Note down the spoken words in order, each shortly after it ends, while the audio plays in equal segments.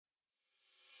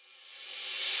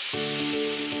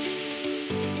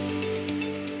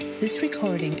This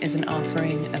recording is an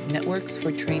offering of Networks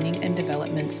for Training and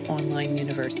Development's online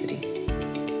university.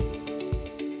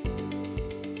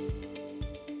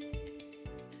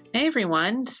 Hey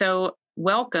everyone, so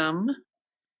welcome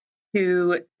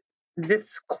to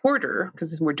this quarter,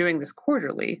 because we're doing this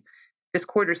quarterly, this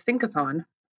quarter's Think-a-thon.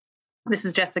 This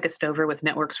is Jessica Stover with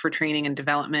Networks for Training and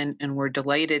Development, and we're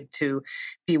delighted to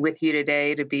be with you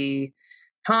today to be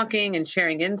talking and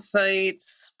sharing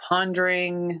insights,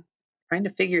 pondering, trying to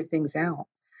figure things out.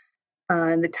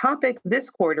 And the topic this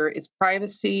quarter is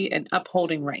privacy and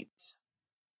upholding rights.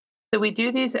 So we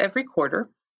do these every quarter,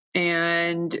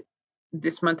 and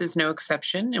this month is no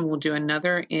exception, and we'll do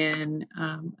another in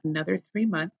another 3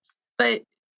 months. But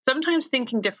sometimes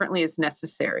thinking differently is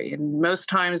necessary, and most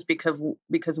times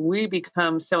because we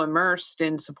become so immersed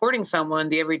in supporting someone,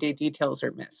 the everyday details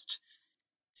are missed.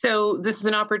 So this is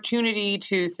an opportunity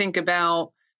to think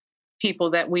about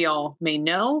people that we all may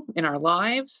know in our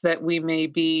lives, that we may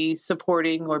be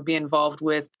supporting or be involved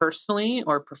with personally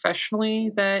or professionally,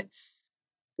 that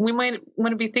we might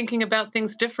want to be thinking about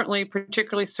things differently,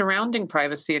 particularly surrounding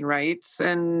privacy and rights.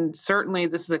 And certainly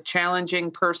this is a challenging,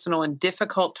 personal, and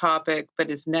difficult topic, but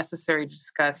is necessary to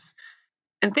discuss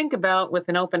and think about with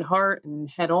an open heart and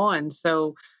head on.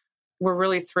 So we're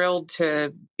really thrilled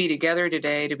to be together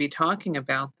today to be talking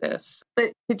about this.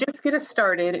 But to just get us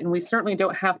started, and we certainly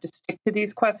don't have to stick to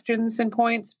these questions and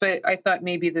points, but I thought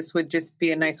maybe this would just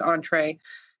be a nice entree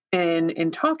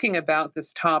in talking about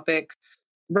this topic.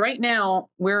 Right now,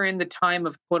 we're in the time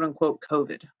of quote unquote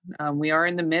COVID. We are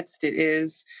in the midst. It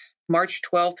is March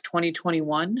 12th,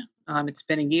 2021. It's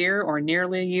been a year or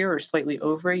nearly a year or slightly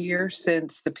over a year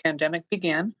since the pandemic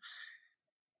began.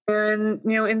 And,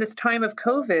 in this time of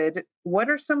COVID, what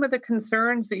are some of the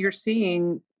concerns that you're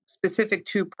seeing specific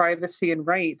to privacy and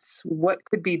rights? What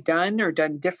could be done or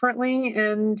done differently?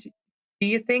 And do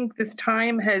you think this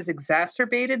time has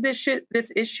exacerbated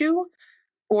this issue,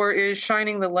 or is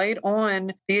shining the light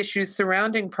on the issues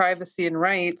surrounding privacy and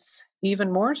rights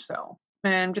even more so?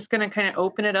 And I'm just going to kind of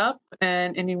open it up,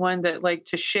 and anyone that'd like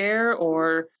to share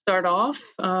or start off,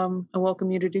 I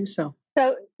welcome you to do so.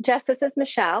 So, Jess, this is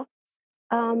Michelle.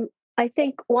 I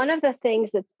think one of the things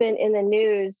that's been in the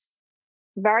news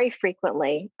very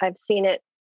frequently, I've seen it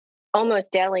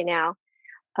almost daily now.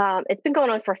 It's been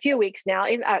going on for a few weeks now,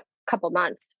 even a couple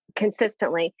months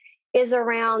consistently, is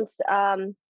around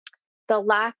the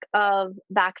lack of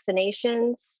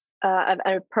vaccinations, of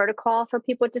a protocol for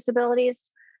people with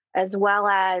disabilities, as well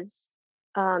as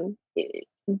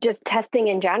just testing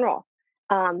in general.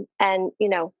 And,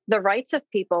 the rights of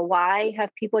people. Why have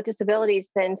people with disabilities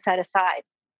been set aside?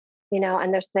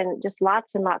 And there's been just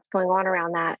lots and lots going on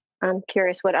around that. I'm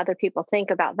curious what other people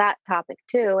think about that topic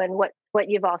too, and what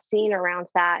you've all seen around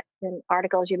that in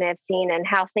articles you may have seen, and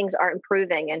how things are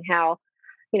improving, and how,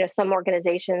 some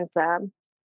organizations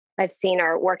I've seen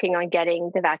are working on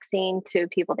getting the vaccine to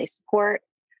people they support.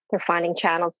 They're finding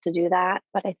channels to do that.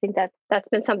 But I think that's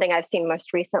been something I've seen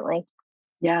most recently.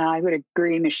 Yeah, I would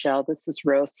agree, Michelle. This is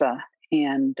Rosa.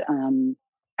 And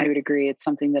I would agree. It's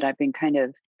something that I've been kind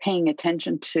of paying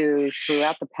attention to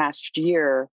throughout the past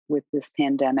year with this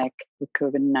pandemic, with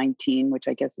COVID-19, which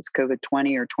I guess is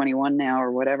COVID-20 or 21 now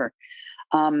or whatever,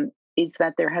 is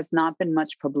that there has not been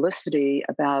much publicity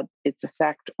about its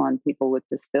effect on people with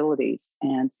disabilities.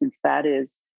 And since that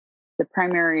is the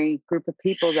primary group of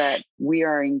people that we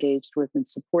are engaged with and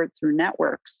support through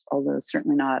networks, although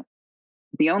certainly not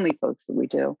the only folks that we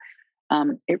do,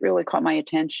 it really caught my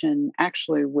attention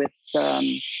actually with,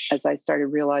 as I started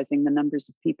realizing the numbers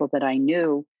of people that I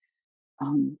knew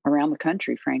around the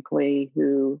country, frankly,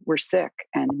 who were sick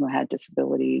and who had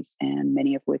disabilities, and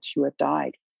many of which who have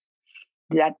died.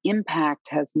 That impact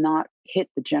has not hit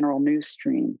the general news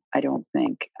stream, I don't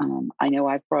think. I know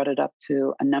I've brought it up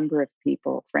to a number of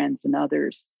people, friends and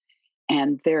others,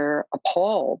 and they're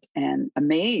appalled and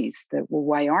amazed that, well,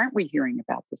 why aren't we hearing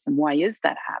about this? And why is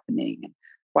that happening? And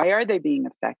why are they being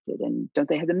affected? And don't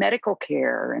they have the medical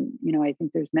care? And, I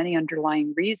think there's many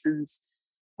underlying reasons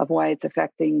of why it's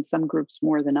affecting some groups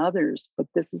more than others. But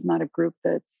this is not a group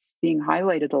that's being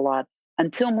highlighted a lot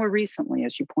until more recently,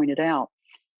 as you pointed out.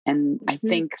 And I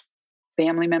think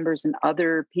family members and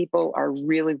other people are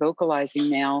really vocalizing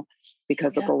now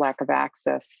because of the lack of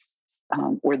access,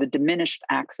 or the diminished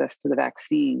access to the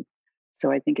vaccine.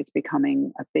 So I think it's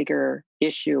becoming a bigger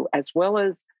issue, as well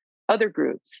as other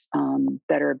groups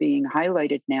that are being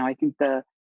highlighted now. I think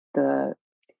the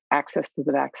access to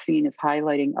the vaccine is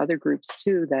highlighting other groups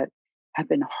too that have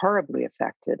been horribly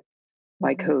affected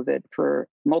by COVID for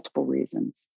multiple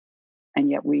reasons. And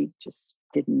yet we just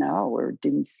didn't know or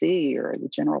didn't see, or the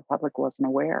general public wasn't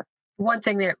aware. one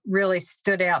thing that really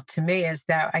stood out to me is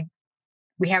that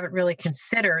we haven't really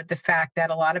considered the fact that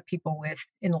a lot of people with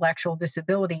intellectual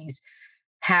disabilities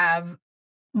have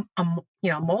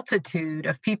multitude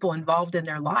of people involved in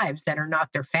their lives that are not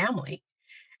their family,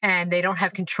 and they don't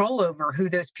have control over who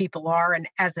those people are and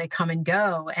as they come and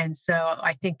go. And so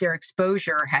I think their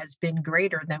exposure has been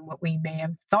greater than what we may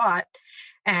have thought.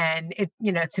 And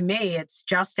to me, it's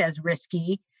just as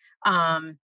risky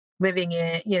living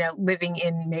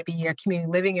in maybe a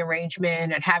community living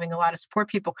arrangement and having a lot of support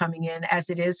people coming in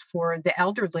as it is for the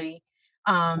elderly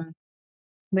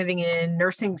living in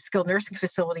skilled nursing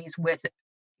facilities with,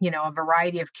 a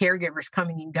variety of caregivers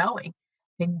coming and going.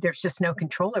 And there's just no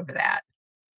control over that.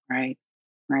 Right,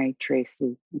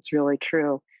 Tracy. It's really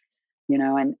true.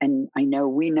 And I know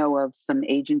we know of some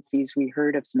agencies, we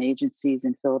heard of some agencies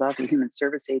in Philadelphia, human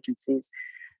service agencies,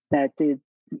 that did,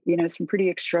 some pretty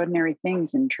extraordinary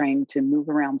things in trying to move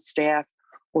around staff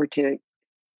or to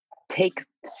take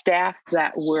staff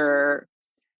that were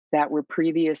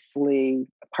previously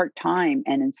part-time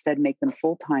and instead make them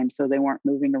full-time so they weren't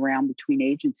moving around between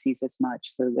agencies as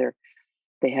much. So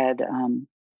they had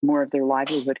more of their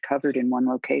livelihood covered in one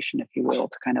location, if you will,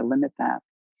 to kind of limit that.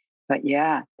 But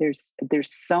yeah, there's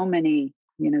so many,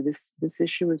 this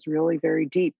issue is really very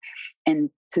deep. And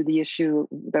to the issue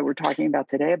that we're talking about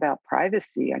today about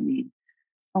privacy, I mean,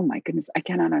 oh my goodness, I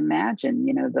cannot imagine,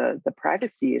 the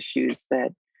privacy issues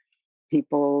that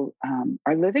people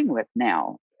are living with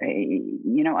now,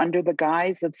 under the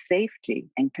guise of safety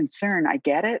and concern. I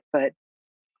get it, but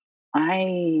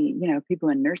people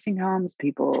in nursing homes,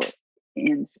 people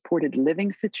in supported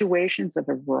living situations of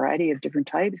a variety of different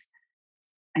types.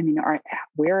 I mean,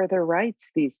 where are their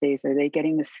rights these days? Are they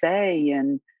getting a say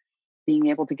in being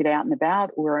able to get out and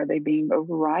about, or are they being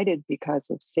overridden because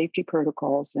of safety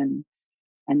protocols and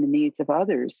the needs of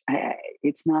others?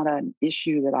 It's not an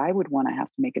issue that I would want to have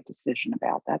to make a decision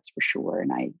about, that's for sure.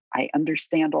 And I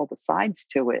understand all the sides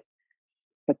to it,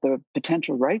 but the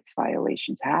potential rights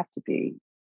violations have to be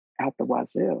out the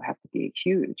wazoo, have to be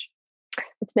huge.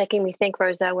 It's making me think,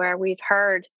 Rosa, where we've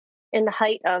heard in the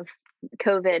height of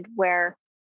COVID, where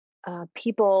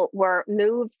people were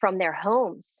moved from their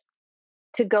homes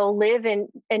to go live in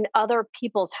other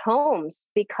people's homes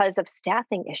because of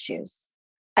staffing issues.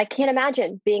 I can't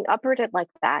imagine being uprooted like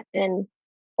that and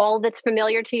all that's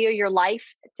familiar to you, your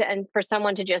life, and for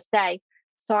someone to just say,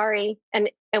 sorry. And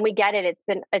we get it.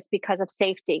 It's because of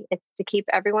safety. It's to keep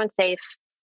everyone safe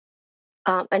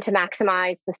and to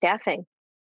maximize the staffing.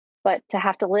 But to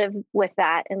have to live with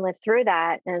that and live through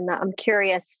that. And I'm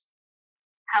curious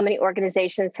how many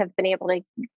organizations have been able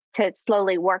to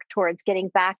slowly work towards getting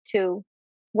back to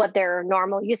what their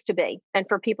normal used to be, and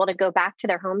for people to go back to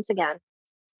their homes again,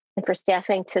 and for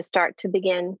staffing to start to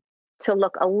begin to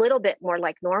look a little bit more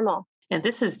like normal. And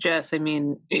this is just,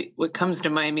 what comes to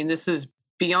mind, this is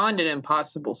beyond an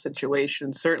impossible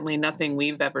situation, certainly nothing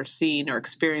we've ever seen or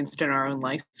experienced in our own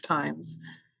lifetimes.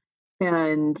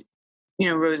 And,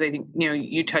 Rose, I think,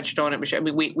 you touched on it, Michelle.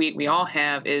 We all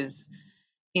have is,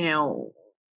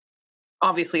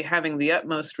 obviously having the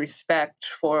utmost respect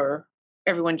for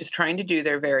everyone just trying to do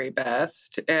their very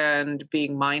best and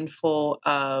being mindful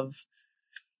of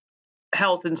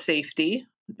health and safety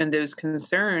and those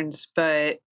concerns,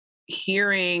 but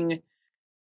hearing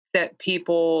that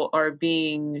people are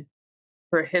being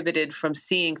prohibited from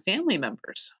seeing family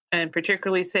members, and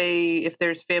particularly say if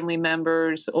there's family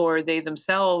members or they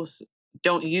themselves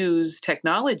don't use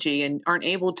technology and aren't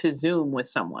able to Zoom with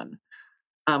someone,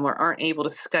 or aren't able to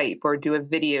Skype or do a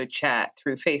video chat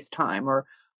through FaceTime or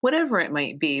whatever it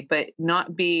might be, but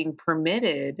not being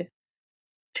permitted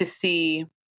to see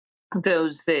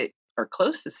those that are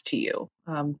closest to you.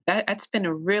 That's been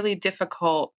a really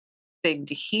difficult thing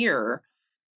to hear,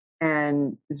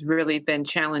 and has really been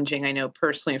challenging, I know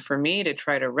personally for me, to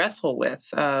try to wrestle with,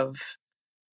 of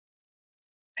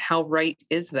how right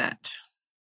is that?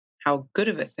 How good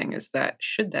of a thing is that?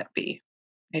 Should that be?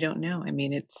 I don't know.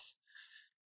 It's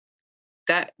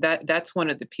that's one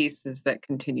of the pieces that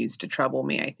continues to trouble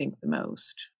me, I think, the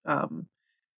most.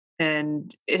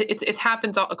 And it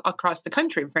happens all across the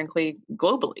country, frankly,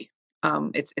 globally.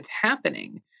 It's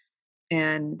happening.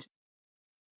 And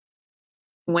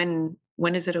when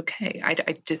is it okay? I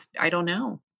don't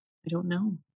know. I don't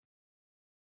know.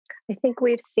 I think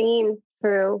we've seen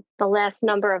through the last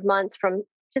number of months from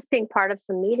just being part of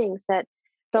some meetings that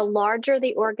the larger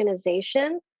the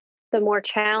organization, the more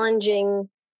challenging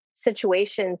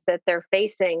situations that they're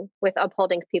facing with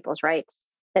upholding people's rights.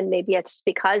 And maybe it's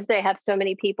because they have so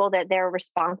many people that they're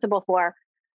responsible for,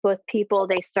 both people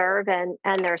they serve and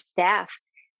their staff,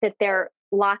 that they're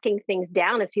locking things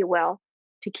down, if you will,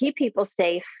 to keep people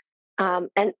safe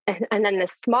And then the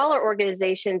smaller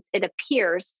organizations, it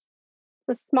appears,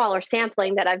 the smaller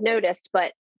sampling that I've noticed,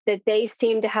 but that they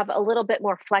seem to have a little bit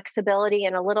more flexibility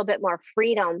and a little bit more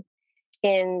freedom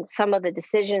in some of the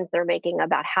decisions they're making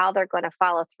about how they're going to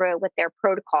follow through with their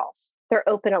protocols. They're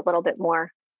open a little bit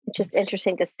more. It's just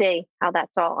interesting to see how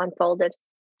that's all unfolded.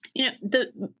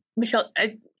 Michelle,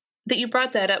 that you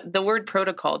brought that up, the word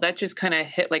protocol, that just kind of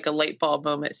hit like a light bulb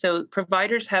moment. So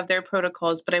providers have their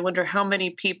protocols, but I wonder how many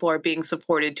people are being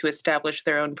supported to establish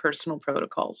their own personal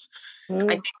protocols.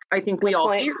 I think we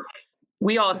all here,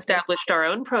 we all established our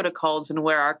own protocols and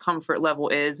where our comfort level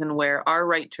is and where our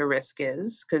right to risk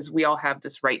is, because we all have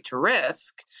this right to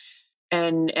risk.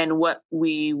 And what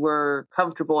we were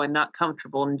comfortable and not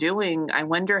comfortable in doing. I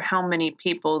wonder how many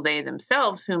people they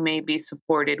themselves who may be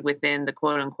supported within the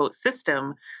quote unquote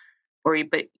system, or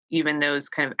but even those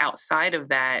kind of outside of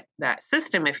that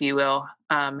system, if you will,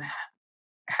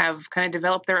 have kind of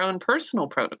developed their own personal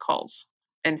protocols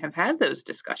and have had those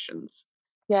discussions.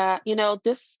 Yeah,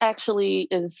 this actually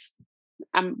is,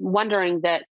 I'm wondering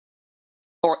that,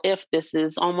 or if this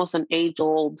is almost an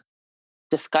age-old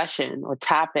discussion or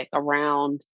topic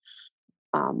around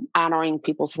honoring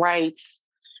people's rights,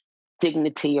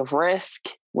 dignity of risk,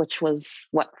 which was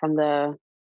from the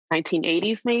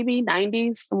 1980s, maybe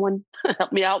 90s. Someone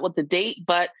help me out with the date,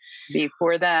 but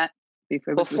before that,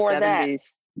 before the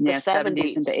 70s, the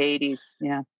 70s into 80s,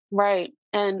 yeah, right.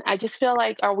 And I just feel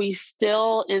like, are we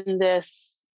still in this,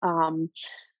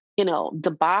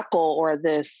 debacle or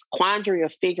this quandary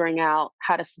of figuring out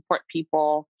how to support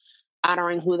people,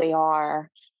 honoring who they are,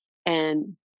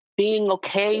 and being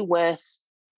okay with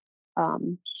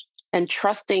and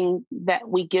trusting that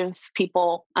we give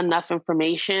people enough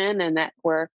information and that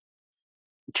we're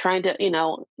trying to,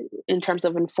 in terms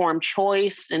of informed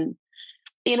choice. And,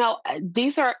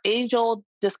 these are age-old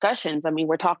discussions. I mean,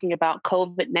 we're talking about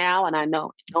COVID now, and I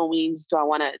know no means do I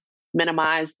want to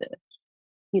minimize the,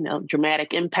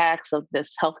 dramatic impacts of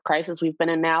this health crisis we've been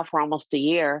in now for almost a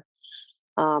year.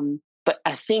 But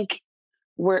I think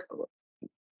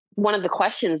one of the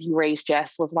questions you raised,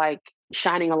 Jess, was like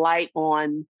shining a light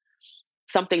on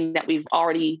something that we've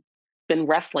already been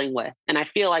wrestling with. And I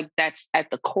feel like that's at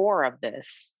the core of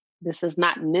this. This is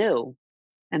not new.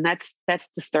 And that's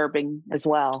disturbing as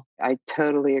well. I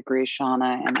totally agree,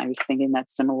 Shauna. And I was thinking that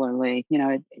similarly.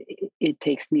 It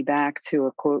takes me back to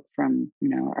a quote from,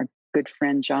 our good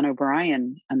friend John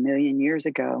O'Brien a million years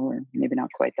ago, or maybe not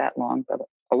quite that long, but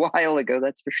a while ago,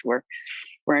 that's for sure,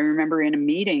 where I remember in a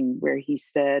meeting where he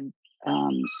said,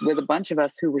 with a bunch of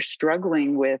us who were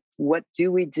struggling with what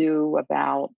do we do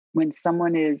about when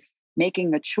someone is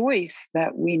making a choice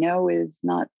that we know is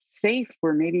not safe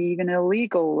or maybe even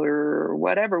illegal or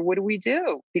whatever. What do we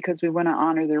do? Because we want to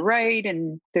honor their right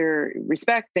and their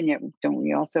respect. And yet don't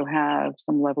we also have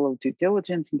some level of due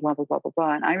diligence and blah, blah, blah, blah,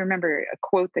 blah. And I remember a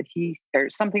quote or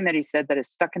something that he said that has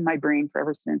stuck in my brain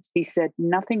forever since. He said,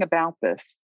 nothing about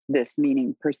this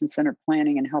meaning person-centered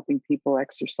planning and helping people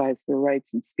exercise their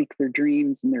rights and speak their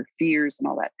dreams and their fears and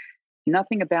all that.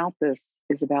 Nothing about this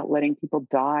is about letting people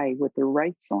die with their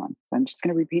rights on. So I'm just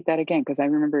going to repeat that again, because I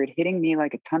remember it hitting me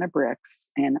like a ton of bricks.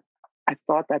 And I've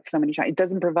thought that so many times. It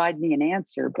doesn't provide me an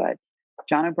answer, but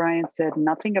John O'Brien said,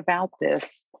 nothing about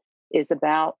this is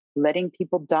about letting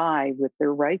people die with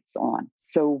their rights on.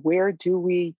 So where do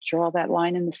we draw that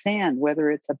line in the sand,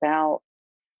 whether it's about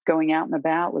going out and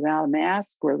about without a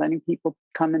mask or letting people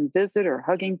come and visit or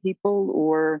hugging people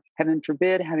or, heaven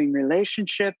forbid, having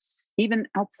relationships, even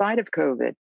outside of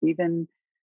COVID, even,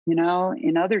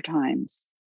 in other times?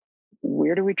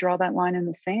 Where do we draw that line in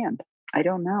the sand? I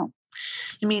don't know.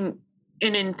 I mean,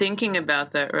 and in thinking about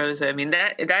that, Rosa, I mean,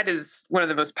 that is one of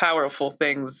the most powerful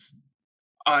things,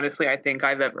 honestly, I think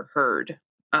I've ever heard.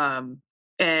 And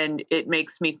it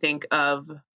makes me think of,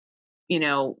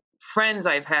 friends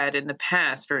I've had in the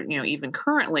past or, even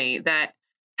currently that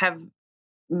have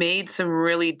made some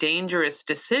really dangerous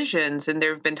decisions. And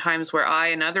there have been times where I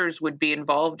and others would be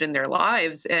involved in their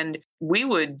lives and we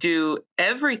would do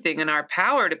everything in our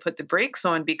power to put the brakes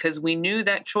on because we knew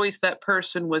that choice that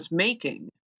person was making,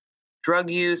 drug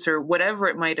use or whatever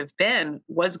it might have been,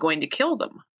 was going to kill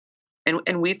them.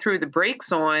 And we threw the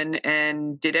brakes on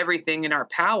and did everything in our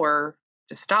power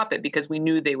to stop it because we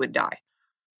knew they would die.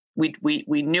 We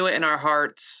knew it in our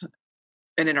hearts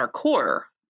and in our core.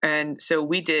 And so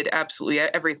we did absolutely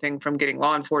everything from getting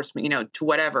law enforcement, to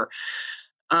whatever.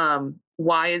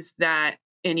 Why is that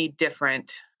any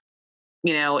different?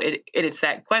 It's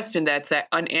that question, that's that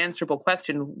unanswerable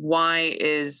question. Why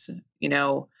is,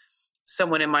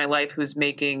 someone in my life who's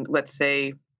making, let's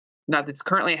say, not that's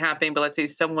currently happening, but let's say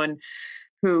someone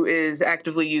who is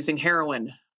actively using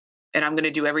heroin and I'm going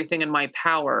to do everything in my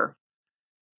power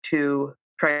to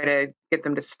try to get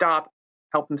them to stop,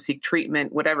 help them seek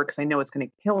treatment, whatever, because I know it's going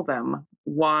to kill them.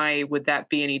 Why would that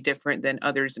be any different than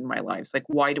others in my lives? Like,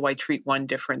 why do I treat one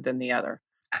different than the other?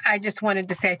 I just wanted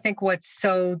to say, I think what's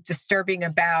so disturbing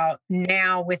about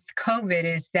now with COVID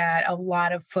is that a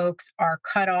lot of folks are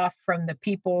cut off from the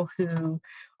people who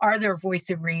are their voice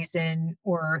of reason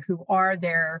or who are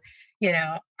their,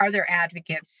 are their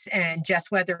advocates. And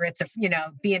just whether it's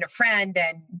being a friend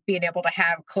and being able to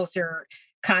have closer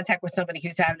contact with somebody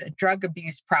who's had a drug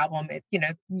abuse problem,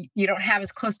 you don't have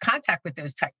as close contact with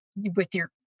those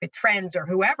with friends or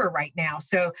whoever right now.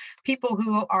 So people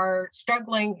who are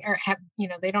struggling or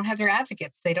they don't have their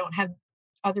advocates. They don't have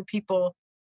other people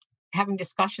having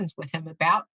discussions with them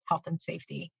about health and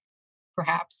safety,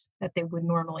 perhaps, that they would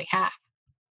normally have.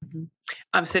 Mm-hmm.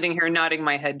 I'm sitting here nodding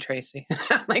my head, Tracy,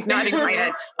 like nodding my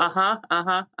head.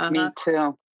 Me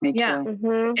too. Yeah.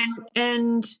 Mm-hmm.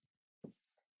 And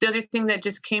the other thing that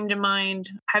just came to mind,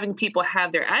 having people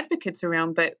have their advocates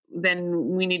around, but then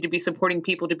we need to be supporting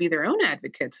people to be their own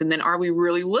advocates. And then are we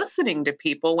really listening to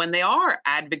people when they are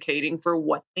advocating for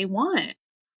what they want?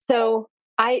 So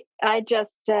I just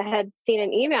had seen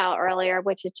an email earlier,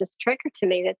 which it just triggered to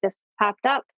me that this popped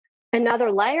up.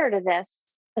 Another layer to this,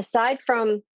 aside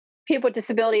from people with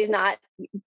disabilities not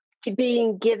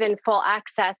being given full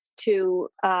access to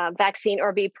vaccine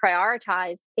or be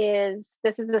prioritized,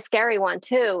 this is a scary one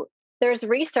too. There's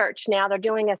research now, they're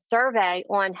doing a survey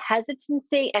on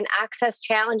hesitancy and access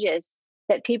challenges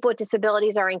that people with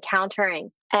disabilities are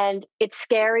encountering. And it's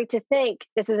scary to think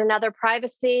this is another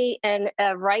privacy and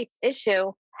rights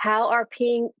issue. How are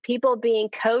people being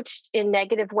coached in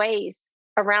negative ways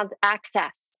around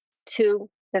access to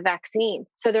the vaccine?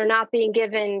 So they're not being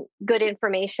given good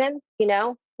information,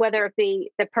 whether it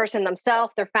be the person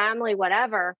themselves, their family,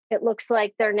 whatever. It looks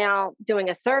like they're now doing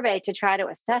a survey to try to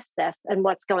assess this and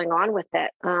what's going on with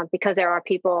it, because there are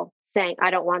people saying, I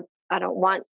don't want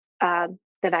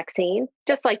the vaccine,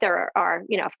 just like there are,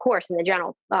 of course, in the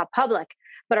general public.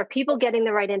 But are people getting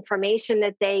the right information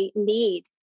that they need,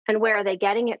 and where are they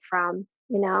getting it from?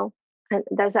 And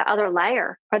there's that other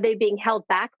layer. Are they being held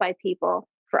back by people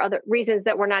for other reasons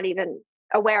that we're not even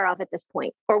aware of at this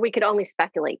point, or we could only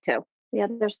speculate to? Yeah,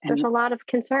 there's a lot of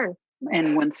concern.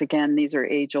 And once again, these are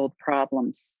age-old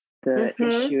problems. The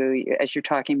issue, as you're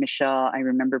talking, Michelle, I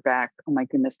remember back, oh my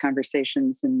goodness,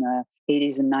 conversations in the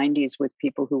 80s and 90s with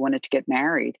people who wanted to get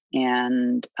married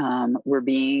and were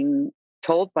being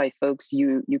told by folks,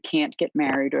 you can't get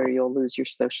married or you'll lose your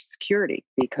Social Security,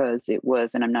 because it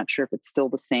was, and I'm not sure if it's still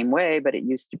the same way, but it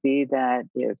used to be that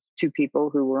if two people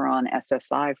who were on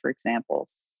SSI, for example,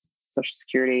 Social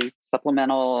Security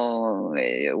supplemental,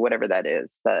 whatever that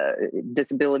is,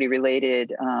 disability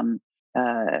related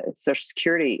Social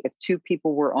Security, if two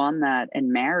people were on that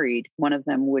and married, one of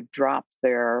them would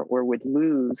would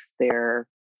lose their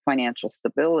financial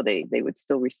stability. They would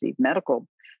still receive medical,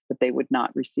 but they would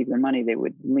not receive their money. They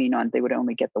would they would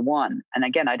only get the one. And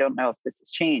again, I don't know if this has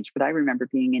changed, but I remember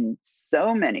being in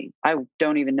so many, I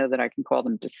don't even know that I can call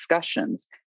them discussions,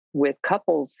 with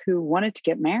couples who wanted to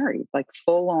get married, like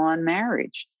full on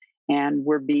marriage, and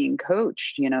were being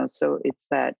coached, so it's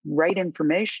that right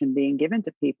information being given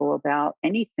to people about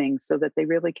anything so that they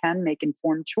really can make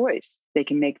informed choice. They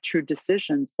can make true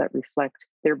decisions that reflect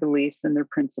their beliefs and their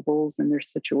principles and their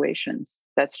situations.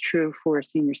 That's true for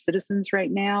senior citizens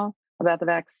right now about the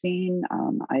vaccine.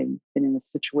 I've been in a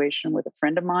situation with a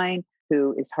friend of mine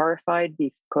who is horrified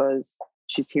because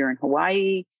she's here in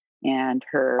Hawaii, and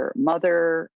her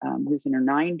mother, who's in her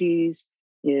 90s,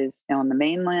 is on the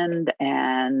mainland,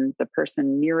 and the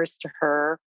person nearest to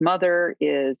her mother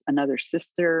is another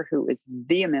sister who is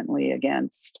vehemently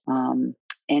against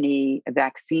any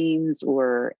vaccines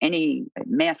or any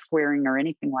mask wearing or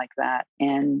anything like that.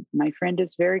 And my friend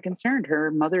is very concerned.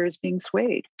 Her mother is being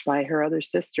swayed by her other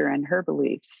sister and her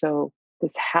beliefs. So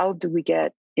how do we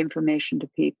get information to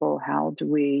people? How do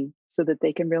we, so that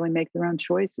they can really make their own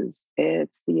choices?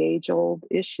 It's the age-old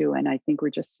issue, and I think we're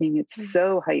just seeing it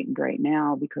so heightened right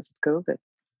now because of COVID.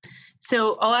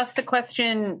 So I'll ask the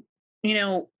question,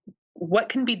 what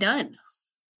can be done?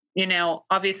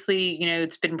 Obviously,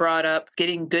 it's been brought up,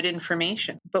 getting good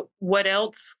information, but what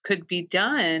else could be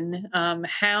done?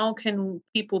 How can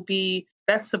people be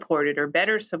best supported or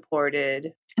better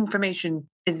supported? Information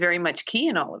is very much key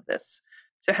in all of this.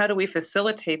 So how do we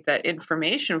facilitate that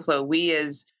information flow? We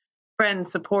as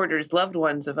friends, supporters, loved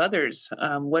ones of others,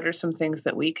 what are some things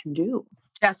that we can do?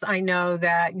 Yes, I know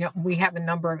that, we have a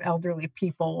number of elderly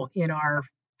people in our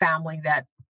family that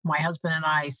my husband and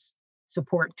I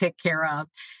support, take care of.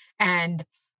 And,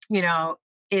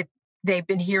 they've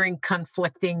been hearing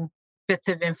conflicting bits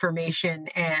of information,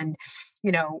 and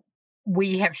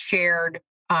we have shared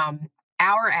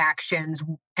our actions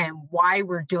and why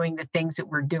we're doing the things that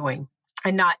we're doing,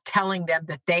 and not telling them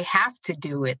that they have to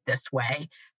do it this way,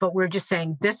 but we're just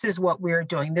saying, this is what we're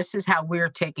doing. This is how we're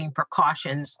taking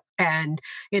precautions, and,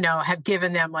 have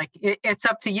given them, like, it's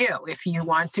up to you. If you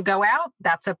want to go out,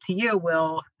 that's up to you.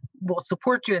 We'll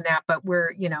support you in that, but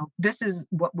this is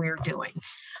what we're doing.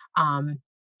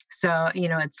 So,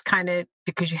 it's kind of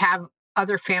because you have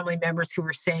other family members who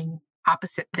are saying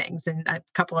opposite things. And a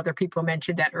couple other people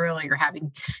mentioned that earlier,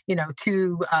 having,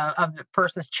 two of the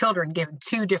person's children given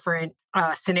two different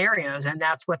scenarios. And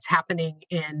that's what's happening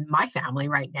in my family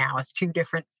right now, is two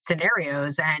different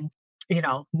scenarios. And,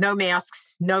 no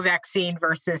masks, no vaccine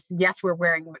versus, yes, we're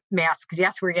wearing masks.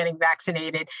 Yes, we're getting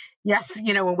vaccinated. Yes,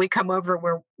 when we come over,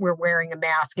 we're wearing a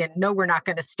mask, and no, we're not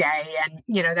going to stay. And,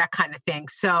 that kind of thing.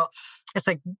 So it's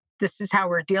like, this is how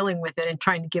we're dealing with it, and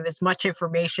trying to give as much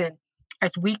information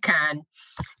as we can.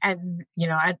 And,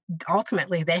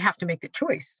 ultimately they have to make the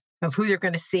choice of who they're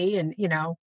going to see, and,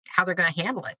 how they're going to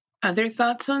handle it. Other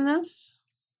thoughts on this?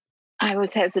 I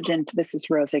was hesitant. This is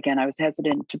Rose again. I was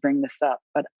hesitant to bring this up,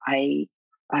 but I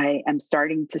am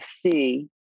starting to see,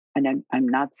 and I'm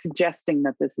not suggesting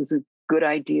that this is a good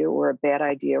idea or a bad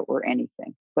idea or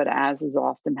anything, but as is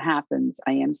often happens,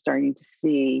 I am starting to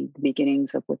see the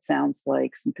beginnings of what sounds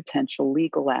like some potential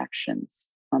legal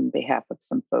actions on behalf of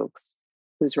some folks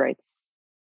whose rights,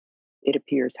 it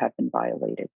appears, have been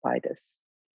violated by this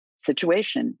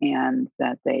situation, and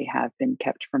that they have been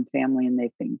kept from family, and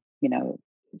they've been,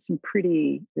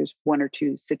 there's one or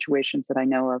two situations that I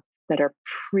know of that are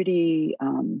pretty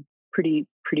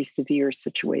severe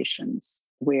situations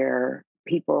where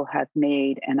people have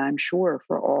made, and I'm sure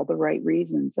for all the right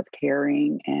reasons of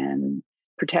caring and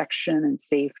protection and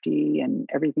safety and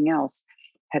everything else,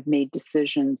 have made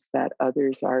decisions that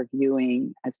others are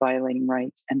viewing as violating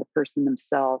rights. And the person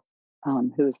themselves,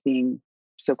 who is being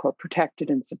so-called protected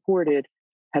and supported,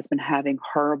 has been having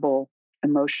horrible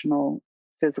emotional,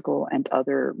 physical, and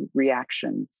other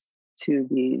reactions to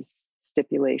these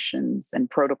stipulations and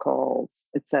protocols,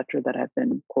 et cetera, that have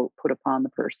been, quote, put upon the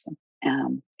person,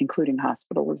 including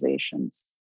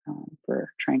hospitalizations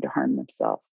for trying to harm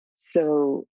themselves.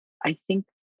 So I think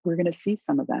we're going to see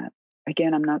some of that.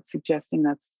 Again, I'm not suggesting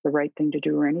that's the right thing to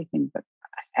do or anything, but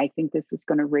I think this is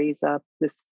going to raise up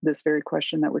this very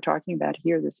question that we're talking about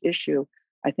here, this issue.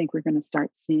 I think we're going to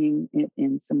start seeing it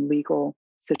in some legal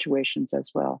situations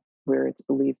as well, where it's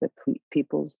believed that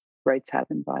people's rights have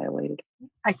been violated.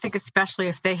 I think especially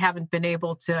if they haven't been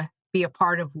able to be a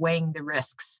part of weighing the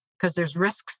risks, because there's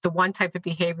risks to one type of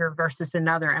behavior versus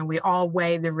another, and we all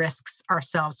weigh the risks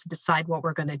ourselves to decide what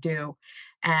we're going to do.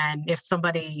 And if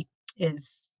somebody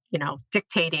is,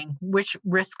 dictating which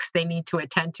risks they need to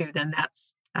attend to, then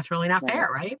that's really not fair,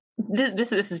 right?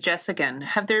 This is Jess again.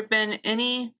 Have there been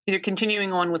any, either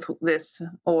continuing on with this,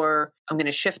 or I'm going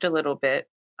to shift a little bit,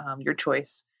 your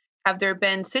choice. Have there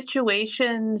been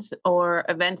situations or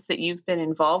events that you've been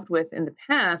involved with in the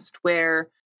past where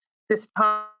this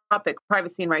topic,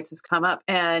 privacy and rights, has come up,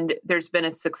 and there's been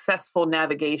a successful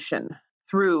navigation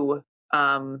through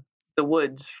the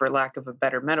woods, for lack of a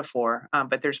better metaphor,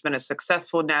 but there's been a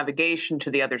successful navigation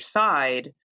to the other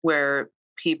side where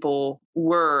people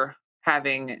were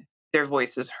having their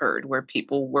voices heard, where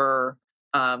people were,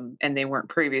 and they weren't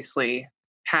previously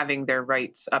having their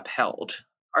rights upheld?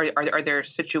 Are there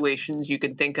situations you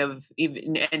can think of,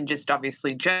 even, and just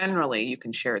obviously generally you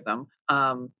can share them,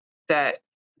 that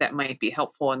might be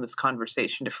helpful in this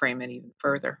conversation to frame it even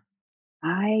further?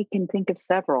 I can think of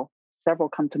several. Several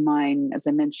come to mind. As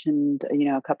I mentioned,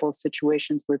 a couple of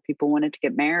situations where people wanted to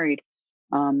get married.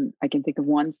 I can think of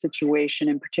one situation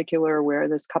in particular where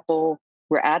this couple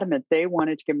were adamant they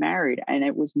wanted to get married. And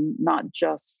it was not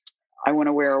just, I want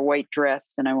to wear a white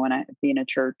dress and I want to be in a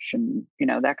church and,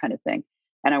 that kind of thing.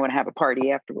 And I want to have a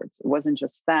party afterwards. It wasn't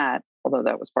just that, although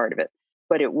that was part of it.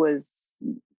 But it was,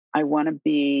 I want to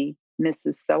be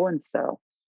Mrs. So-and-so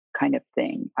kind of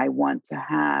thing. I want to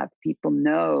have people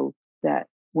know that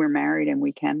we're married and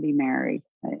we can be married,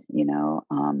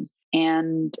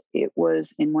 and it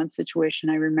was, in one situation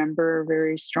I remember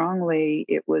very strongly,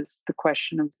 it was the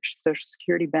question of Social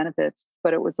Security benefits,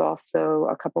 but it was also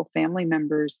a couple family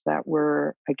members that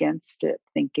were against it,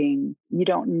 thinking, you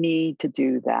don't need to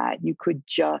do that. You could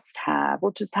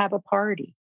we'll just have a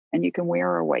party and you can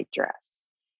wear a white dress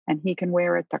and he can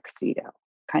wear a tuxedo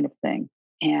kind of thing.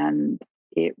 And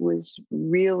it was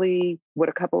really, what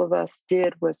a couple of us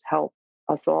did was help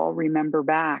us all remember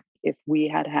back if we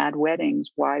had had weddings,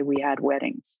 why we had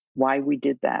weddings, why we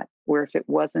did that. Or if it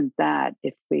wasn't that,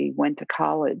 if we went to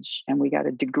college and we got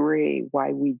a degree,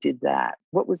 why we did that.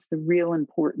 What was the real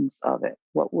importance of it?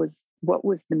 What was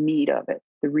the need of it,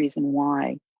 the reason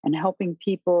why? And helping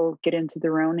people get into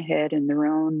their own head and their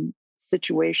own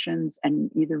situations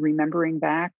and either remembering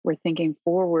back or thinking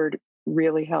forward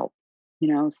really helped.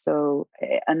 So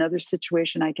another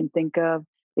situation I can think of,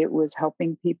 it was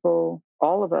helping people,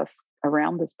 all of us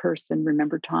around this person,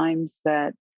 remember times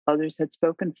that others had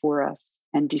spoken for us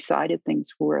and decided things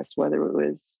for us, whether it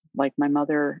was like my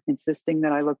mother insisting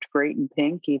that I looked great in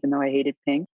pink, even though I hated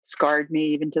pink, scarred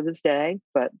me even to this day,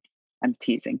 but I'm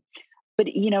teasing. But,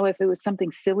 if it was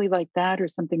something silly like that or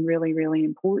something really, really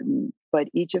important, but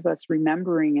each of us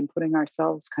remembering and putting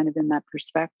ourselves kind of in that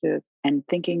perspective and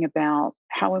thinking about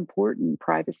how important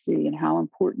privacy and how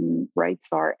important rights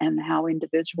are and how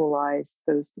individualized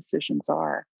those decisions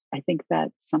are, I think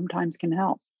that sometimes can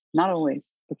help. Not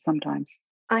always, but sometimes.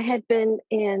 I had been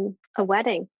in a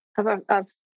wedding of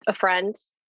a friend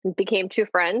and became two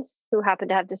friends who happened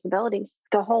to have disabilities.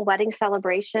 The whole wedding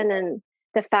celebration and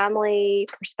the family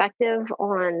perspective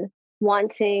on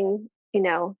wanting,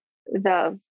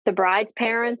 the bride's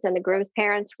parents and the groom's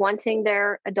parents wanting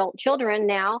their adult children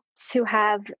now to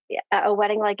have a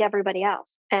wedding like everybody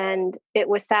else. And it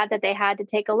was sad that they had to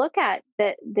take a look at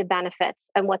the benefits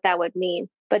and what that would mean.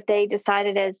 But they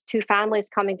decided, as two families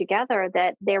coming together,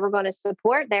 that they were going to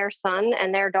support their son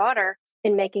and their daughter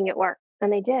in making it work.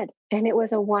 And they did. And it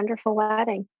was a wonderful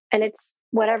wedding. And it's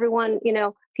what everyone,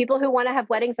 people who want to have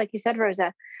weddings, like you said,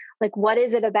 Rosa, like, what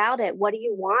is it about it? What do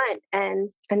you want?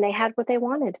 And they had what they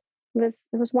wanted. It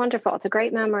was wonderful. It's a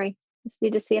great memory. Just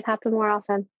need to see it happen more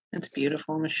often. That's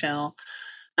beautiful, Michelle.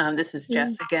 This is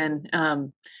Jess again.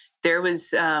 There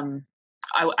was,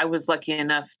 I was lucky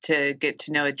enough to get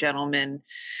to know a gentleman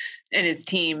and his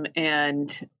team,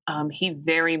 and he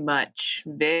very,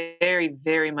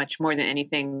 very much more than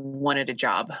anything wanted a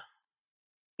job.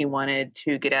 He wanted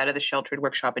to get out of the sheltered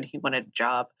workshop and he wanted a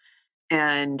job.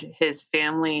 And his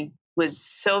family was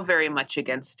so very much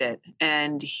against it.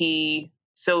 And he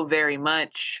so very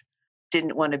much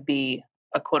didn't want to be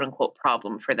a quote unquote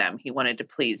problem for them. He wanted to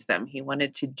please them. He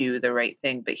wanted to do the right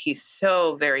thing. But he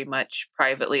so very much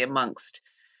privately amongst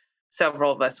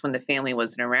several of us, when the family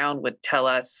wasn't around, would tell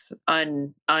us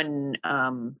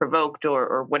unprovoked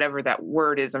or whatever that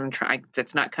word is.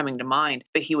 That's not coming to mind,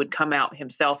 but he would come out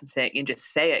himself and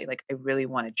just say it, like, I really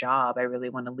want a job. I really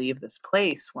want to leave this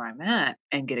place where I'm at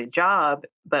and get a job.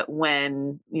 But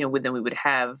when, then we would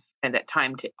have at that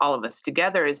time to all of us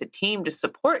together as a team to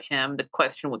support him, the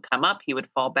question would come up. He would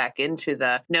fall back into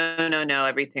the no,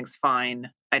 everything's fine.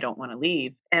 I don't want to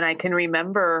leave. And I can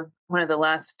remember one of the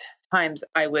last times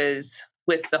I was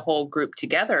with the whole group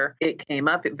together, it came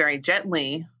up very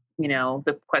gently.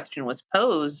 The question was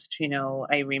posed.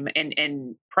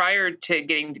 And prior to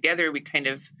getting together, we kind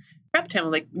of prepped him,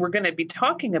 like, we're going to be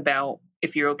talking about,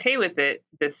 if you're okay with it,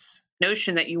 this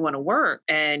notion that you want to work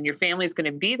and your family's going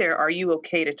to be there. Are you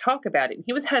okay to talk about it? And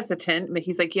he was hesitant, but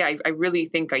he's like, yeah, I really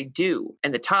think I do.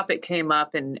 And the topic came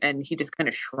up and he just kind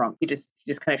of shrunk. He just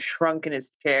kind of shrunk in his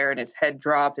chair and his head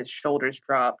dropped, his shoulders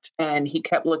dropped. And he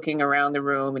kept looking around the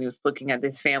room and he was looking at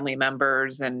his family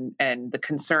members and the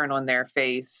concern on their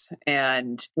face.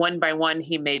 And one by one,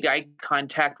 he made eye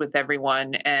contact with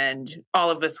everyone. And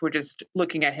all of us were just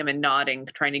looking at him and nodding,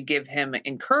 trying to give him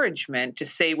encouragement to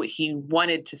say what he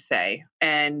wanted to say.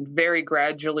 And very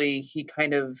gradually, he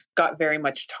kind of got very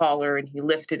much taller and he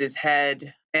lifted his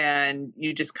head. And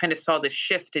you just kind of saw the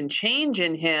shift and change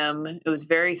in him. It was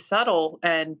very subtle,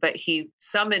 but he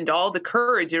summoned all the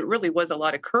courage. It really was a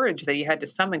lot of courage that he had to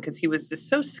summon because he was just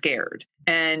so scared.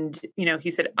 And, he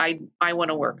said, I want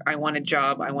to work. I want a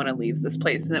job. I want to leave this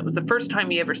place. And it was the first time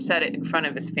he ever said it in front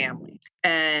of his family.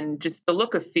 And just the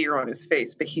look of fear on his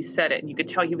face. But he said it, and you could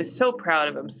tell he was so proud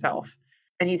of himself.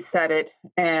 And he said it,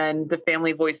 and the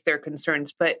family voiced their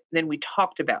concerns, but then we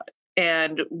talked about it.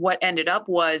 And what ended up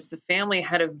was the family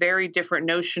had a very different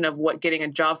notion of what getting a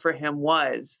job for him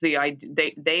was. They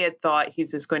had thought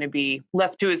he's just going to be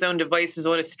left to his own devices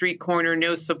on a street corner,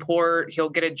 no support. He'll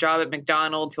get a job at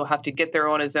McDonald's. He'll have to get there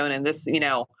on his own. And this, he's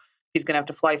going to have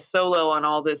to fly solo on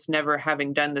all this, never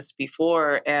having done this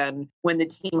before. And when the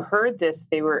team heard this,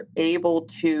 they were able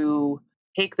to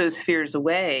take those fears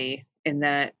away, in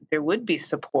that there would be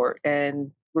support,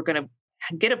 and we're going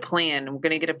to get a plan. We're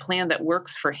going to get a plan that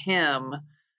works for him,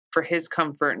 for his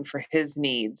comfort and for his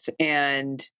needs.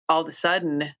 And all of a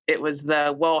sudden it was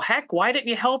well, heck, why didn't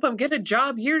you help him get a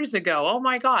job years ago? Oh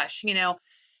my gosh,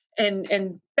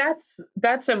 and that's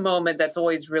a moment that's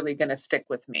always really going to stick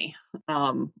with me.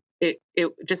 it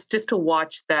just to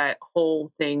watch that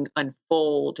whole thing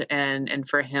unfold and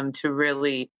for him to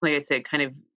really, like I said, kind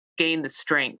of gain the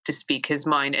strength to speak his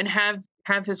mind and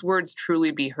have his words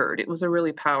truly be heard. It was a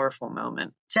really powerful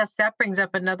moment. Jess, that brings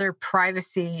up another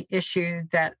privacy issue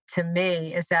that to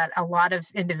me is that a lot of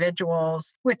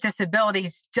individuals with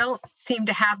disabilities don't seem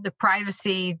to have the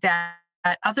privacy that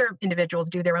other individuals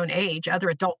do their own age, other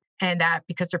adults, and that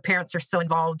because their parents are so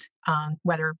involved,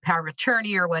 whether power of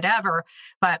attorney or whatever,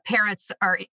 but parents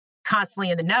are constantly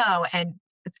in the know, and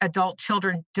adult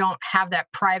children don't have that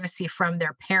privacy from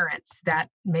their parents that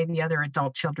maybe other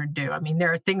adult children do. I mean,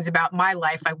 there are things about my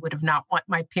life I would have not want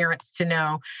my parents to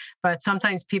know, but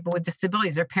sometimes people with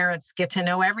disabilities, their parents get to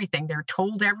know everything. They're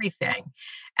told everything.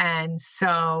 And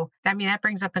so, I mean, that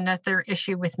brings up another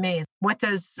issue with me. What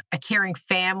does a caring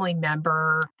family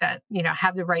member that,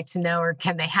 have the right to know, or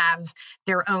can they have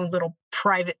their own little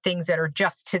private things that are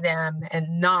just to them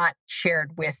and not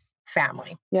shared with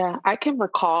family? Yeah, I can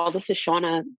recall, this is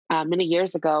Shauna, many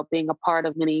years ago, being a part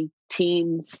of many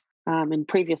teams in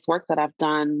previous work that I've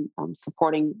done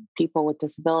supporting people with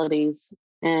disabilities,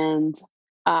 and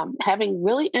having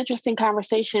really interesting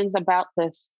conversations about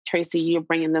this. Tracy, you're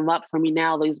bringing them up for me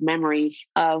now, these memories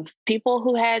of people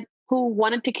who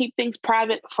wanted to keep things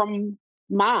private from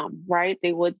mom, right?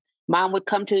 Mom would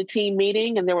come to a team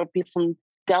meeting and there would be some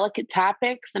delicate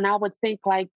topics, and I would think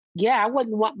like, yeah, I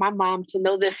wouldn't want my mom to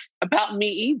know this about me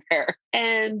either.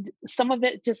 And some of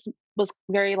it just was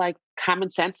very like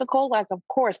commonsensical. Like, of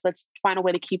course, let's find a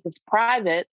way to keep this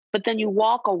private. But then you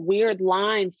walk a weird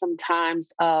line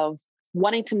sometimes of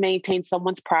wanting to maintain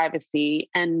someone's privacy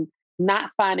and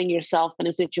not finding yourself in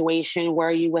a situation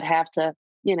where you would have to,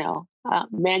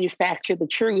 manufacture the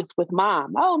truth with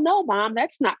mom. Oh, no, mom,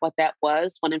 that's not what that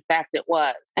was, when in fact it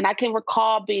was. And I can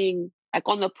recall being like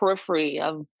on the periphery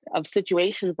of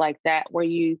situations like that, where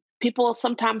people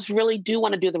sometimes really do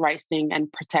want to do the right thing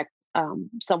and protect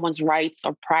someone's rights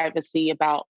or privacy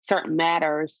about certain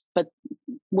matters. But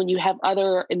when you have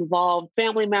other involved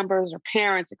family members or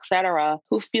parents, et cetera,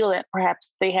 who feel that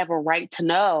perhaps they have a right to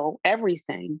know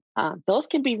everything, those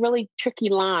can be really tricky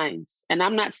lines. And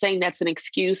I'm not saying that's an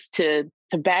excuse to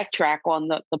backtrack on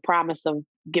the promise of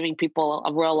giving people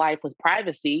a real life with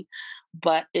privacy,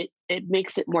 but it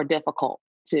makes it more difficult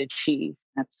to achieve.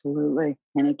 Absolutely.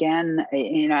 And again,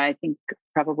 I think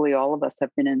probably all of us have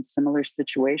been in similar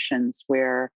situations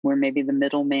where maybe the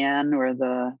middleman or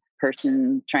the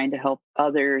person trying to help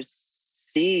others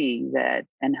see that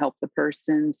and help the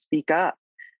person speak up,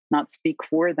 not speak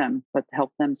for them, but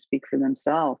help them speak for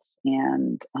themselves.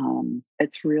 And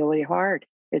it's really hard.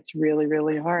 It's really,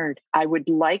 really hard. I would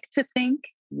like to think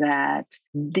that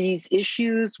these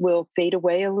issues will fade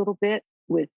away a little bit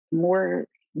with more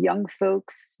young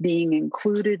folks being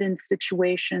included in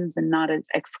situations and not as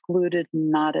excluded,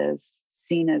 not as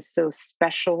seen as so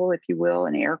special, if you will,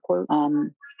 in air quotes.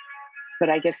 But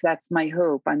I guess that's my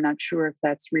hope. I'm not sure if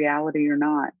that's reality or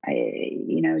not.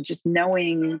 Just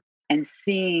knowing and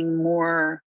seeing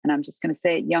more, and I'm just going to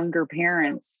say it, younger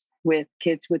parents with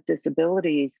kids with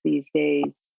disabilities these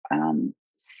days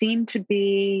seem to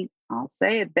be, I'll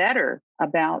say it, better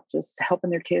about just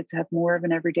helping their kids have more of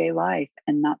an everyday life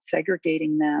and not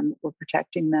segregating them or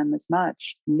protecting them as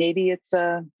much. Maybe it's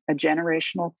a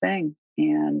generational thing,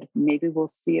 and maybe we'll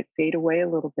see it fade away a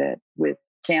little bit with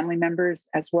family members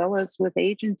as well as with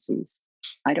agencies.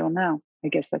 I don't know. I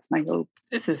guess that's my hope.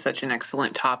 This is such an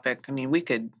excellent topic. I mean, we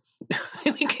could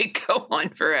go on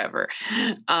forever.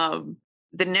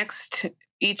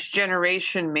 Each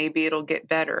generation, maybe it'll get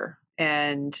better.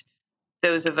 And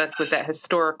those of us with that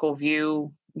historical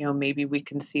view, maybe we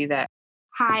can see that.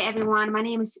 Hi, everyone. My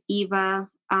name is Eva.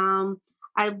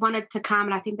 I wanted to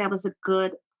comment. I think that was a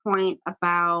good point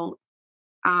about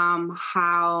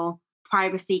how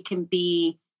privacy can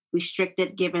be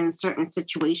restricted given certain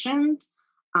situations.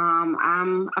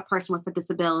 I'm a person with a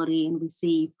disability and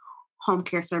receive home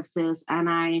care services, and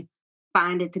I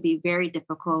find it to be very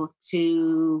difficult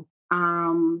to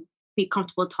be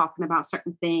comfortable talking about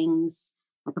certain things,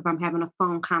 like if I'm having a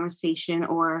phone conversation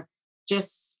or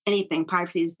just anything.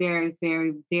 Privacy is very,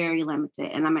 very, very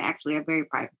limited, and I'm actually a very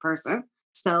private person,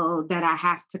 so that I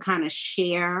have to kind of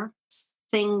share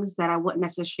things that I wouldn't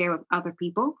necessarily share with other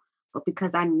people, but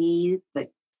because I need the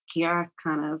care,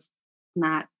 kind of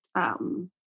not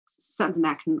something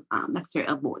that I can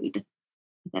necessarily avoid,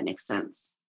 if that makes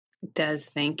sense. It does.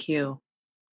 Thank you.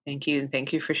 Thank you. And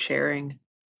thank you for sharing.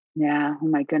 Yeah. Oh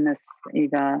my goodness,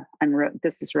 Eva.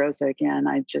 This is Rosa again.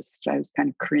 I was kind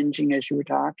of cringing as you were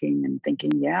talking and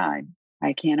thinking, yeah,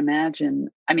 I can't imagine.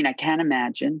 I mean, I can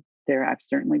imagine. I've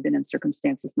certainly been in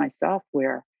circumstances myself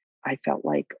where I felt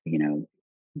like,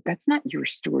 that's not your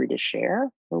story to share.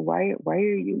 Or why are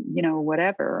you,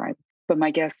 whatever. But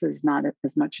my guess is not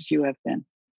as much as you have been.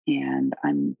 And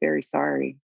I'm very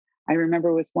sorry. I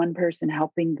remember with one person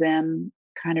helping them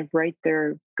kind of write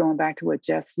going back to what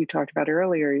Jess, you talked about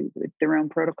earlier, their own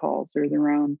protocols or their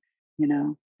own,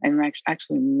 I'm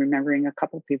actually remembering a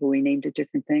couple of people, we named it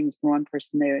different things. For one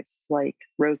person, it's like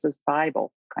Rosa's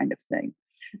Bible kind of thing.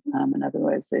 Another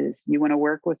was is, you want to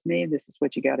work with me, this is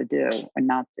what you got to do and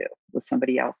not do with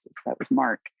somebody else's. That was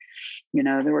Mark.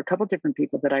 There were a couple different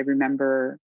people that I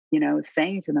remember,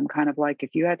 saying to them kind of like, if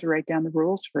you had to write down the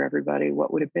rules for everybody,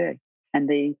 what would it be? And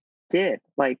they did,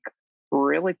 like,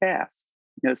 really fast,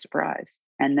 no surprise.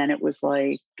 And then it was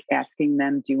like asking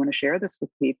them, do you want to share this with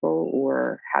people?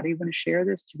 Or how do you want to share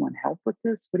this? Do you want help with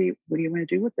this? What do you want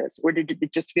to do with this? Or did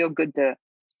it just feel good to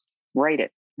write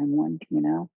it? And one,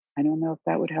 I don't know if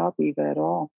that would help Eva at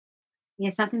all.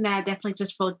 Yeah, something that I definitely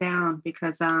just wrote down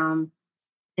because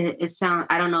it sounds,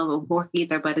 I don't know if it would work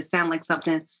either, but it sounded like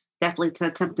something definitely to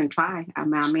attempt and try.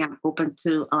 I'm open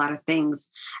to a lot of things.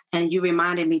 And you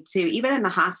reminded me too, even in the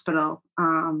hospital,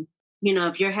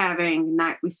 if you're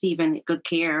not receiving good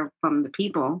care from the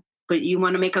people, but you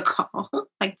want to make a call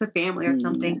like to family or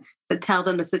something to tell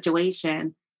them the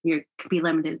situation, you could be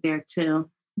limited there too.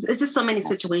 It's just so many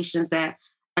situations that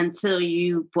until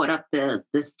you brought up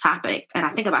this topic, and I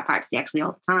think about privacy actually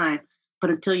all the time, but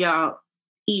until y'all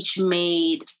each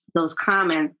made those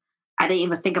comments, I didn't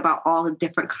even think about all the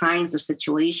different kinds of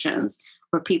situations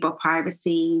where people's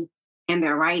privacy and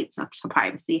their rights of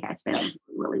privacy has been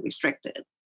really restricted.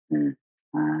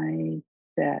 I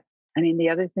bet. I mean, the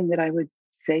other thing that I would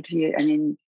say to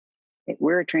you,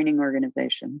 we're a training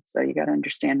organization, so you got to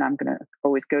understand I'm going to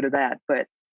always go to that. But,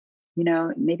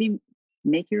 maybe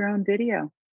make your own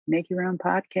video, make your own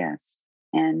podcast,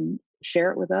 and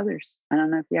share it with others. I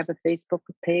don't know if you have a Facebook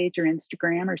page or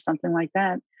Instagram or something like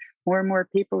that. More and more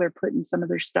people are putting some of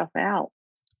their stuff out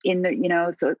in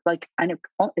the, so like, I know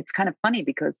it's kind of funny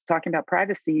because talking about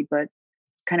privacy, but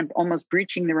kind of almost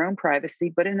breaching their own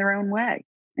privacy, but in their own way,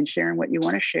 and sharing what you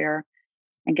want to share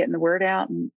and getting the word out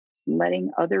and letting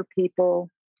other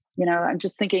people, I'm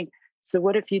just thinking, so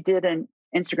what if you did an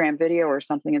Instagram video or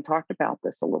something and talked about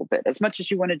this a little bit, as much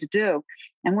as you wanted to do?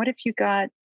 And what if you got,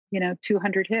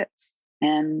 200 hits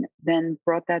and then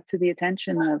brought that to the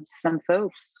attention of some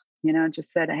folks,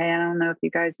 just said, hey, I don't know if you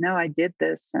guys know I did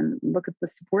this and look at the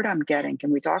support I'm getting.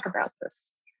 Can we talk about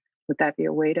this? Would that be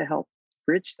a way to help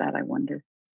bridge that, I wonder?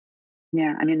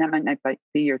 Yeah, that might not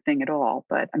be your thing at all,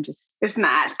 but I'm just... It's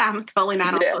not. I'm totally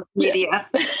not on social media.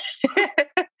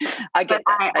 I get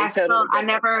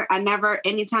that. I never,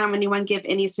 anytime anyone give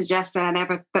any suggestion, I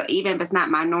never, even if it's not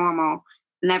my normal,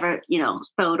 never,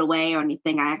 throw it away or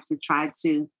anything. I actually try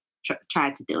to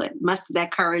do it. Much to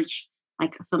that courage,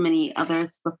 like so many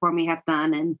others before me have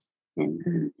done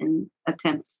and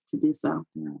attempt to do so.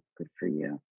 Yeah, good for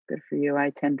you. Good for you.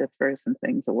 I tend to throw some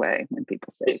things away when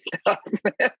people say stuff.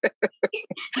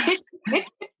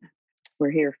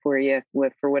 We're here for you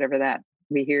for whatever that.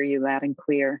 We hear you loud and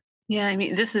clear. Yeah,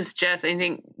 this is Jess. I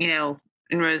think, and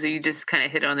Rosa, you just kind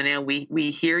of hit on the nail.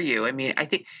 We hear you. I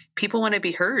think people want to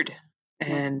be heard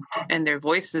and their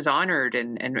voice is honored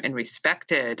and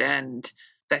respected. And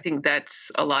I think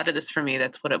that's a lot of this for me.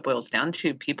 That's what it boils down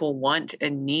to. People want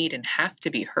and need and have to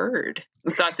be heard.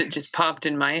 A thought that just popped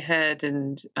in my head,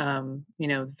 and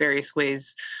various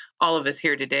ways all of us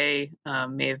here today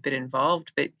may have been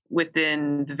involved, but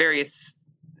within the various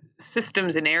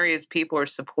systems and areas people are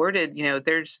supported,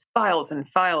 there's files and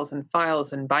files and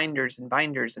files and binders and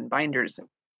binders and binders.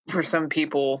 For some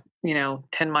people,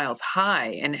 10 miles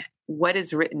high. And what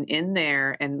is written in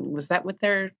there, and was that with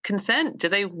their consent? Do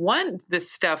they want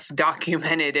this stuff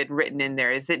documented and written in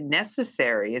there? Is it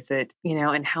necessary? Is it,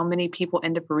 and how many people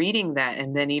end up reading that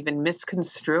and then even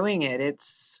misconstruing it?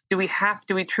 Do we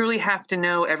truly have to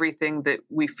know everything that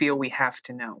we feel we have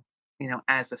to know,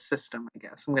 as a system? I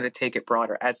guess I'm going to take it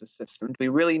broader. As a system, do we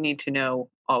really need to know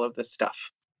all of this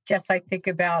stuff? Just I think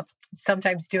about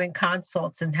sometimes doing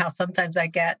consults and how sometimes I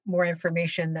get more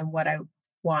information than what I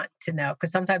want to know,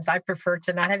 because sometimes I prefer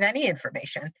to not have any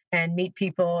information and meet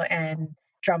people and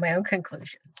draw my own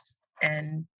conclusions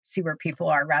and see where people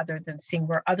are rather than seeing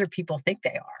where other people think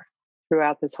they are.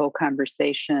 Throughout this whole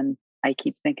conversation, I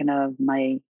keep thinking of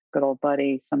my good old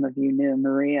buddy. Some of you knew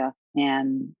Maria,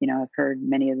 and I've heard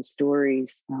many of the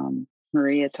stories.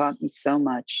 Maria taught me so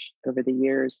much over the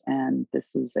years, and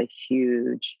this is a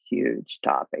huge, huge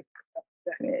topic.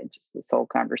 Just this whole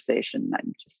conversation,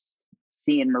 I'm just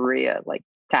seeing Maria like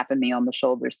tapping me on the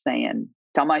shoulder saying,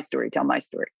 tell my story.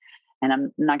 And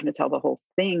I'm not going to tell the whole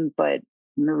thing, but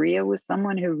Maria was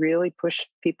someone who really pushed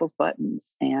people's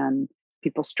buttons and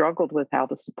people struggled with how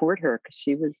to support her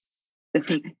because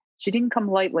she didn't come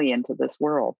lightly into this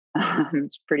world.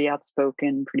 She's pretty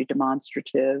outspoken, pretty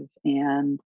demonstrative,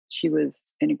 and she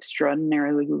was an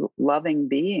extraordinarily loving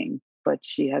being, but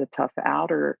she had a tough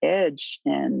outer edge,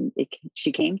 and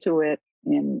she came to it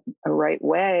in a right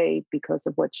way because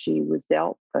of what she was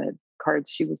dealt, the cards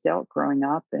she was dealt growing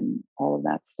up and all of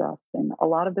that stuff. And a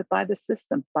lot of it by the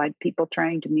system, by people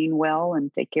trying to mean well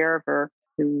and take care of her,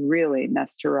 who really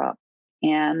messed her up.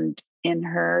 And in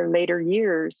her later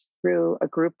years, through a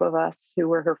group of us who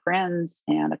were her friends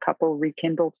and a couple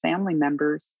rekindled family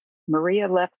members, Maria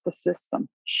left the system.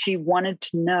 She wanted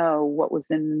to know what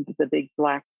was in the big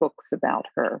black books about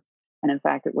her. And in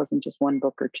fact, it wasn't just one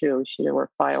book or two. There were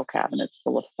file cabinets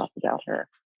full of stuff about her.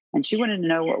 And she wanted to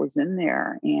know what was in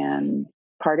there. And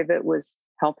part of it was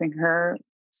helping her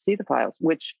see the files,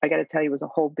 which I got to tell you was a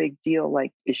whole big deal.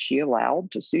 Like, is she allowed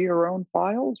to see her own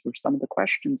files? Were some of the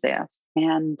questions asked.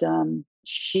 And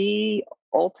she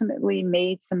ultimately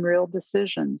made some real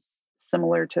decisions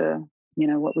similar to,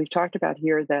 what we've talked about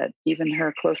here, that even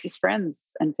her closest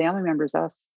friends and family members,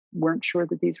 us, weren't sure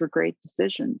that these were great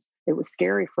decisions. It was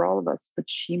scary for all of us, but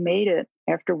she made it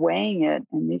after weighing it.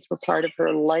 And these were part of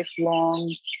her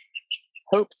lifelong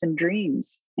hopes and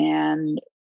dreams. And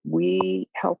we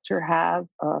helped her have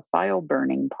a file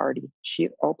burning party. She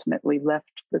ultimately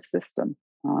left the system.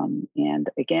 And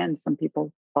again, some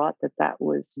people thought that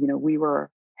was, we were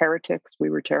heretics. We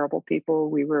were terrible people.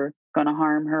 We were going to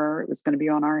harm her. It was going to be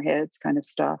on our heads kind of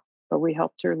stuff. But we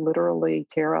helped her literally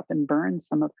tear up and burn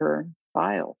some of her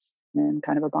files in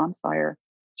kind of a bonfire.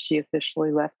 She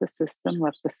officially left the system,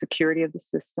 left the security of the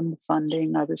system, the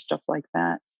funding, other stuff like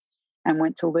that, and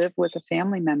went to live with a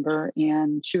family member.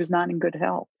 And she was not in good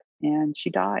health, and she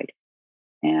died.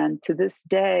 And to this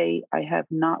day, I have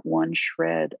not one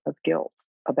shred of guilt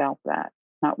about that,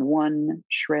 not one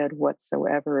shred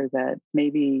whatsoever that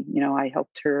maybe, I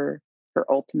helped her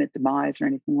ultimate demise or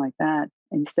anything like that.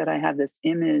 Instead, I have this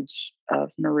image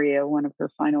of Maria, one of her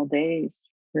final days,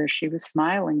 where she was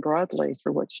smiling broadly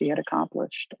for what she had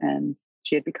accomplished. And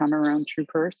she had become her own true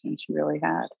person. She really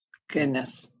had.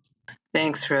 Goodness.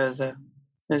 Thanks, Rosa.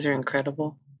 Those are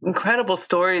incredible. Incredible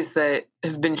stories that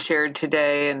have been shared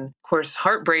today. And of course,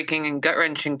 heartbreaking and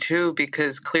gut-wrenching too,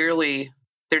 because clearly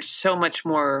there's so much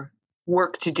more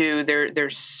work to do.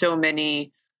 There's so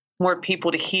many more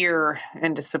people to hear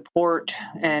and to support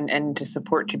and to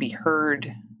support to be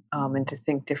heard. And to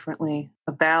think differently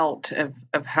about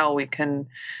of how we can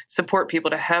support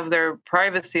people to have their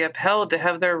privacy upheld, to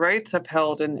have their rights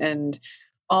upheld, and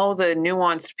all the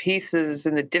nuanced pieces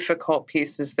and the difficult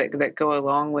pieces that go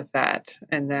along with that.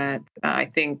 And that I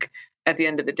think at the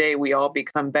end of the day, we all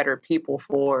become better people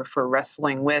for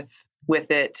wrestling with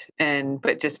it.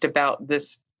 But just about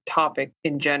this topic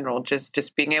in general,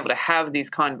 just being able to have these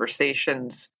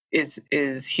conversations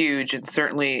is huge. And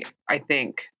certainly, I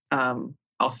think,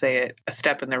 I'll say it, a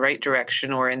step in the right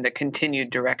direction or in the continued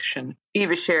direction.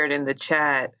 Eva shared in the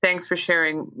chat, thanks for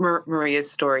sharing Maria's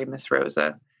story, Miss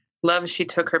Rosa. Love she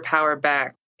took her power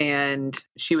back and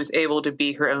she was able to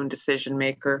be her own decision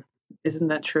maker. Isn't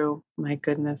that true? My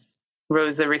goodness.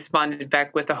 Rosa responded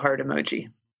back with a heart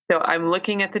emoji. So I'm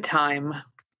looking at the time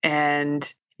and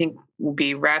I think we'll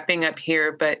be wrapping up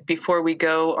here. But before we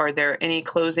go, are there any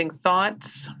closing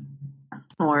thoughts?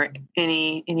 Or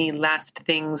any last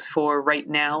things for right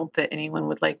now that anyone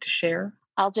would like to share?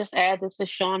 I'll just add, this is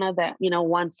Shauna, that,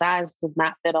 one size does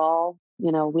not fit all.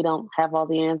 We don't have all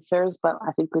the answers, but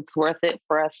I think it's worth it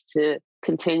for us to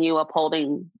continue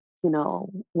upholding,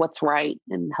 what's right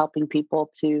and helping people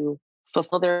to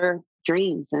fulfill their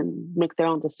dreams and make their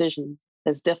own decisions.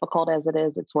 As difficult as it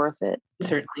is, it's worth it. It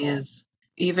certainly is.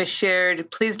 Eva shared,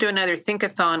 please do another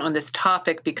think-a-thon on this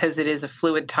topic because it is a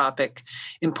fluid topic,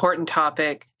 important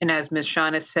topic. And as Ms.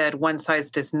 Shauna said, one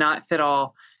size does not fit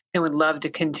all, and would love to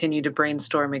continue to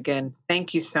brainstorm again.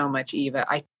 Thank you so much, Eva.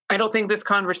 I don't think this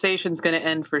conversation is going to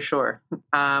end for sure.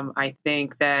 I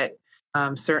think that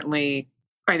certainly,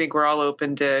 I think we're all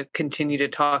open to continue to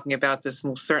talking about this,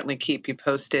 and we'll certainly keep you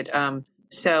posted.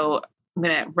 So I'm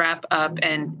going to wrap up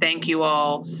and thank you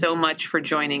all so much for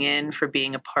joining in, for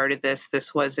being a part of this.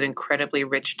 This was an incredibly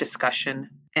rich discussion,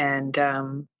 and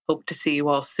hope to see you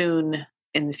all soon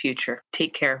in the future.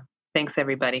 Take care. Thanks,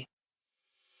 everybody.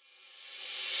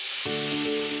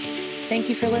 Thank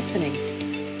you for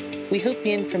listening. We hope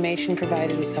the information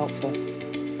provided was helpful.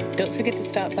 Don't forget to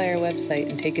stop by our website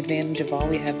and take advantage of all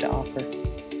we have to offer.